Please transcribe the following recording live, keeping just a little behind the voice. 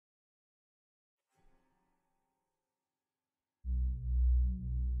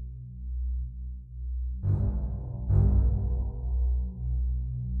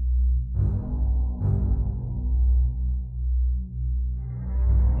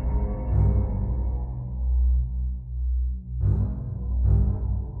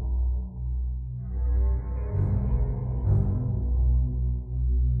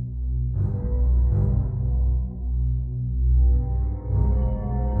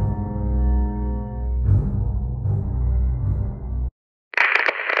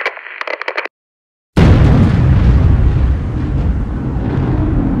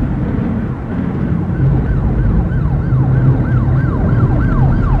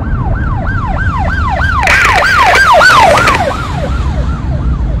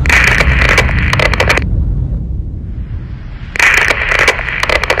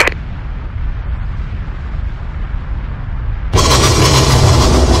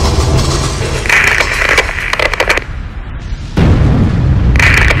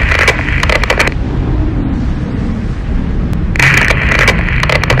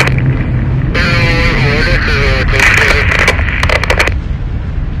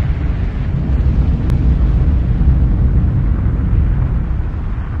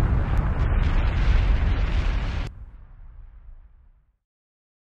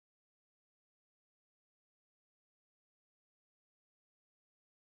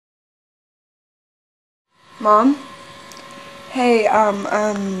Mom? Hey,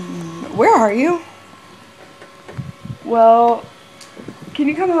 where are you? Well, can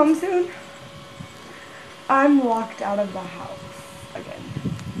you come home soon? I'm locked out of the house again.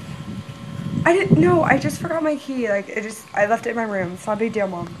 I didn't know, I just forgot my key. I left it in my room. It's not a big deal,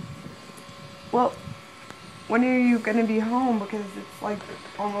 Mom. Well, when are you gonna be home? Because it's like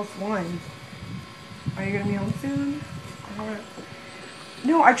almost 1. Are you gonna be home soon?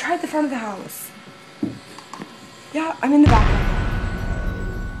 No, I tried the front of the house. Yeah, I'm in the back right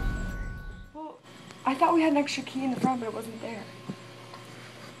now. Well, I thought we had an extra key in the front, but it wasn't there.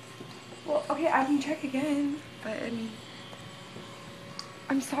 Well, okay, I can check again, but I mean,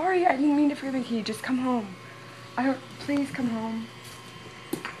 I'm sorry, I didn't mean to forget the key. Just come home. Please come home.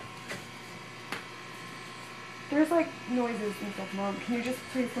 There's like noises and stuff, Mom. Can you just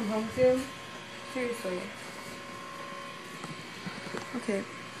please come home soon? Seriously. Okay,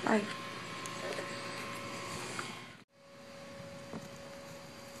 bye.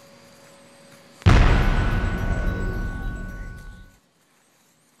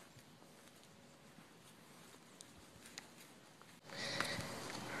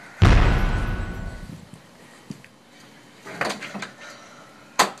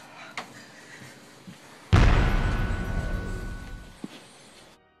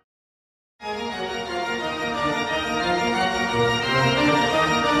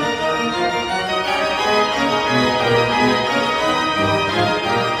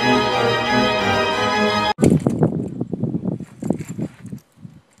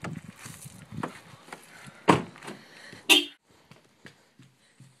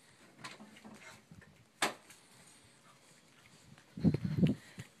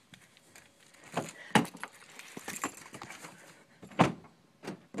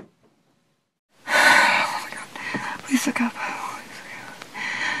 Please look up.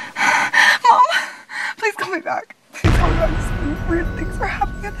 Mom, please call me back. Please call me back. Some weird things are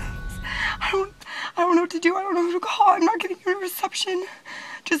happening at the house. I don't know what to do. I don't know who to call. I'm not getting any reception.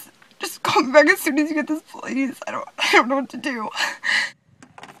 Just call me back as soon as you get this, please. I don't know what to do.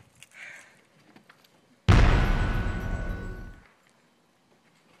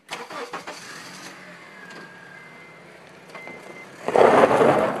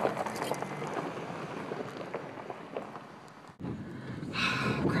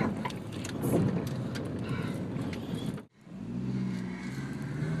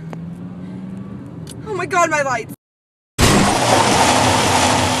 Oh my God, my lights.